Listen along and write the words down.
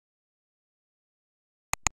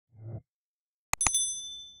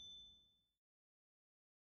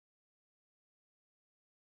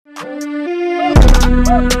Everyone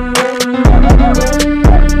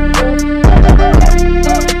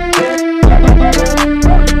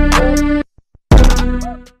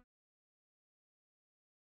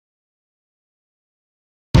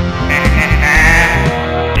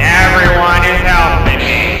is helping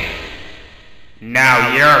me.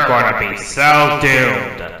 Now you're gonna be so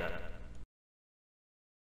doomed.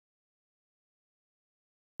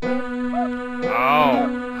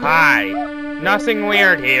 Oh, hi. Nothing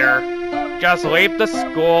weird here. Just leave the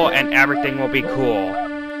school and everything will be cool.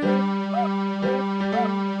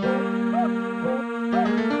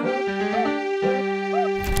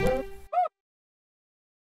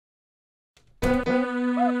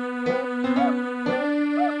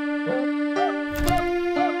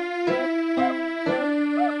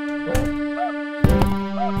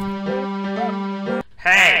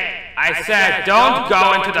 Hey, I said don't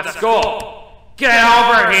go into the school. Get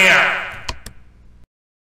over here.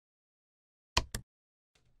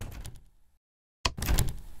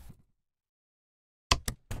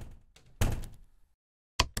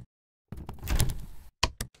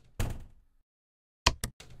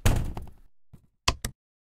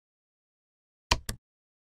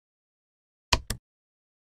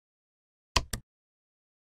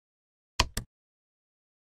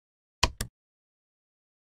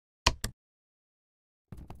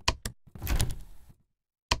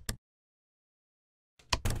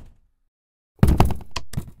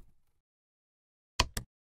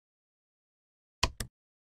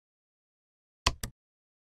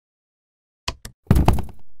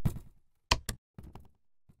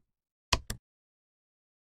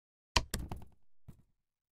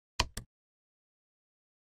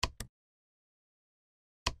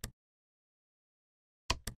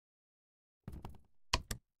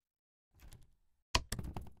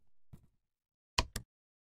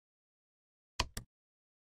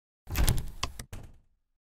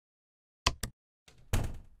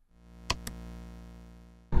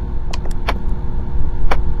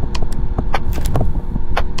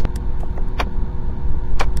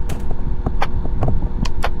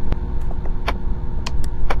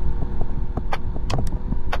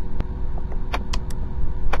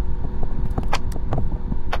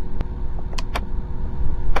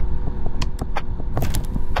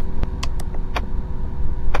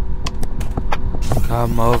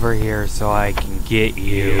 Come over here so I can get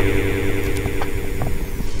you.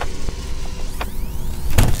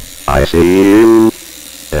 I see you,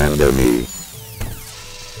 enemy.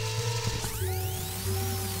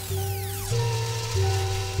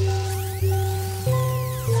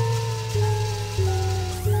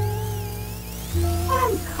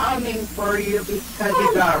 I'm coming for you because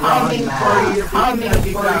you got wrong. Coming for you because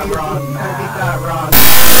you got wrong.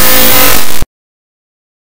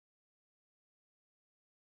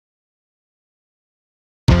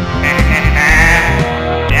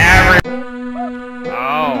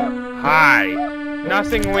 Oh, hi.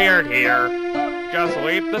 Nothing weird here. Just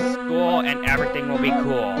leave the school and everything will be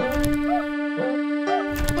cool.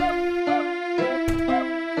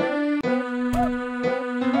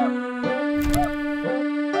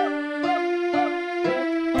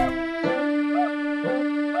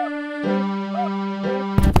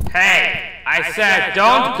 Hey, I said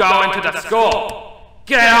don't go into the school.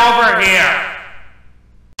 Get over here.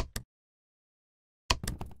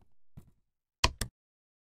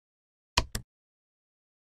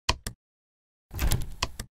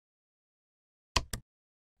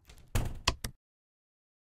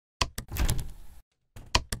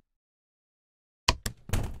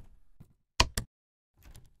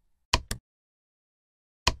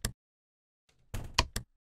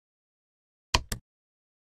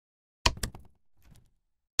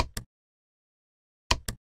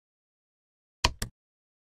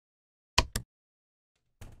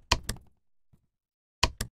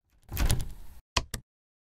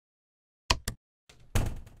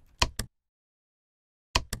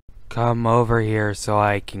 Come over here so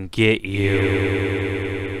I can get you.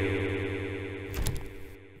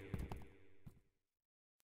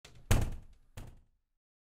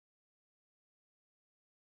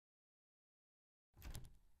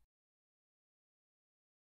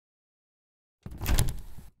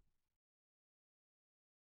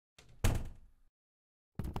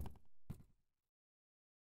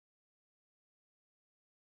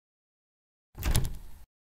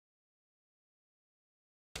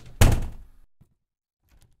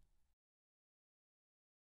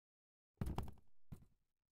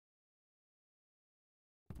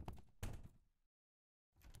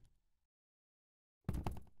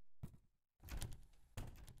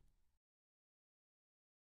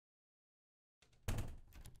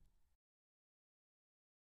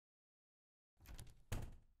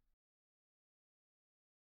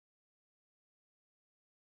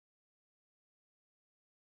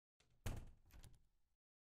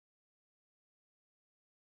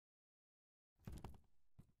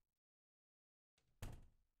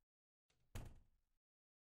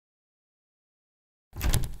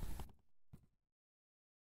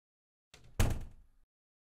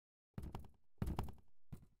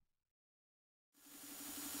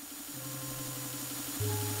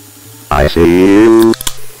 I see you,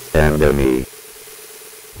 enemy.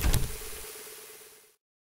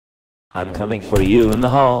 I'm coming for you in the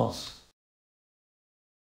halls.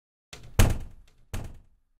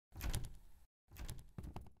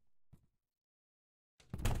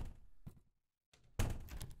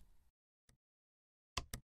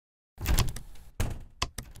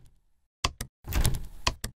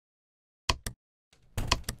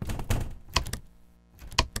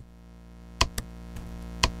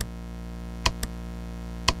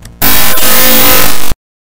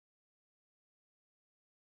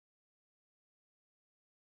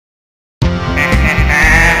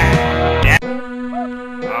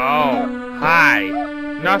 Oh, hi.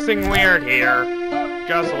 Nothing weird here.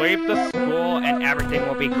 Just leave the school and everything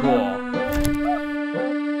will be cool.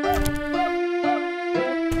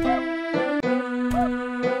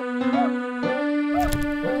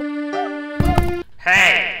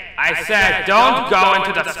 Hey, I said don't go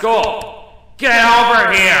into the school. Get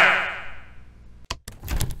over here.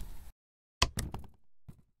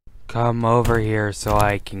 Come over here so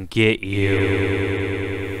I can get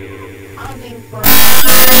you. Coming for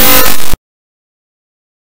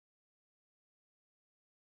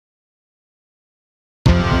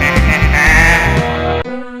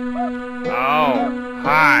Oh,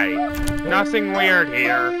 hi. Nothing weird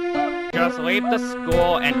here. Just leave the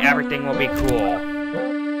school and everything will be cool.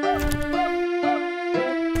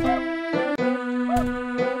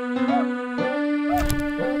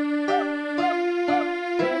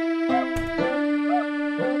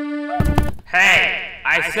 Hey,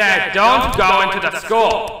 I said don't go into the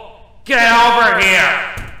school. Get over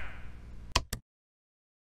here.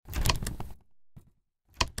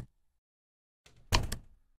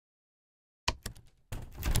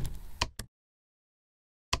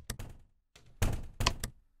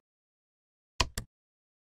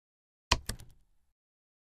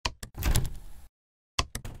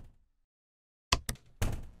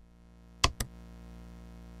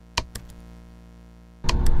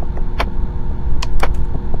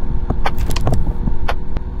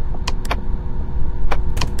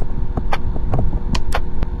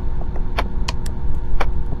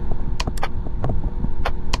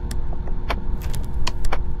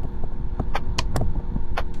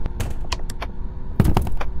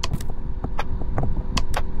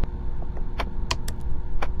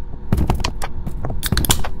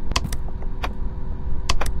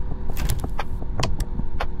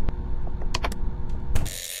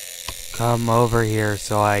 Come over here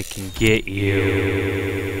so I can get you.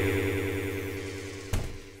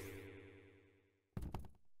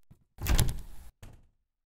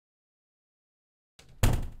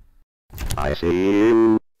 I see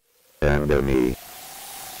you, enemy.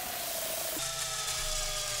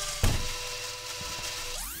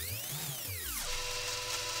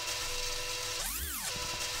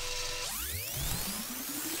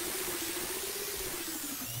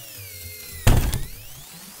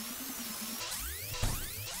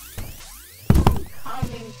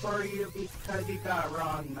 coming for you because you got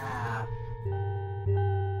wrong math.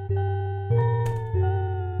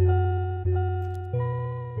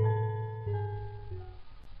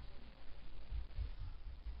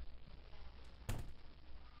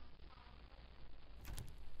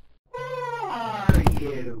 Where are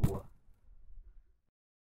you?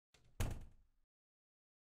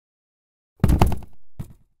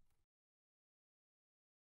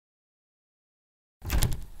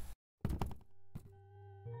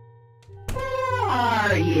 Where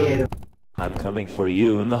are you? I'm coming for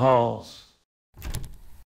you in the halls.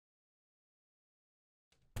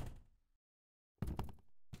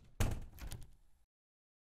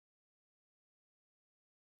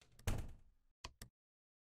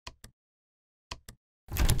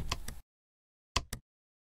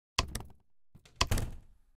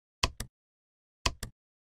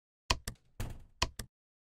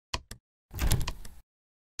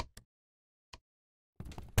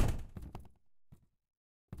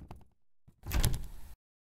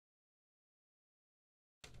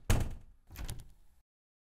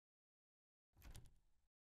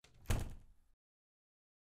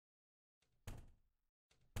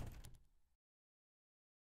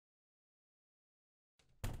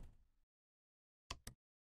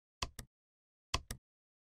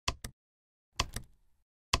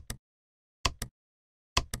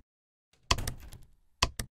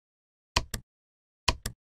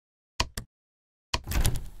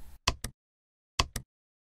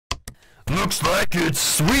 Looks like it's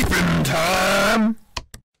sweeping time!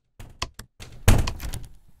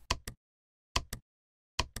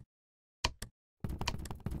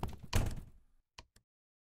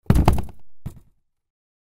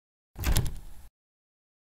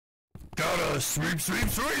 Gotta sweep, sweep,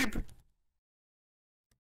 sweep!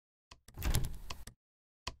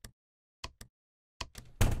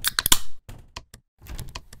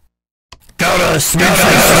 Gotta sweep,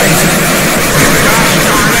 sweep, sweep!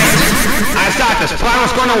 I thought this plan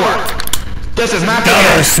was gonna work. This is not the Gotta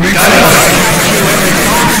end. sweep,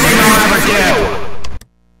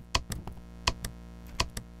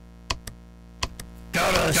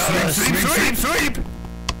 Gotta sweep, sweep, sweep, sweep!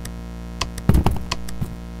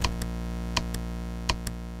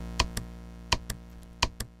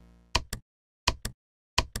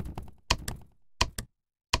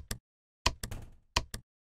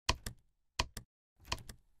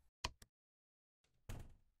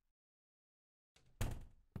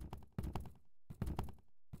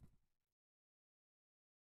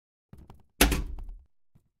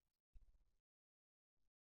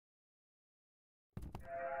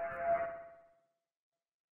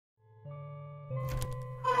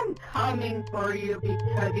 I'm coming for you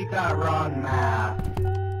because you got wrong math.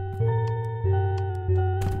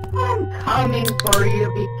 I'm coming for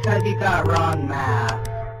you because you got wrong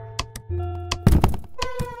math.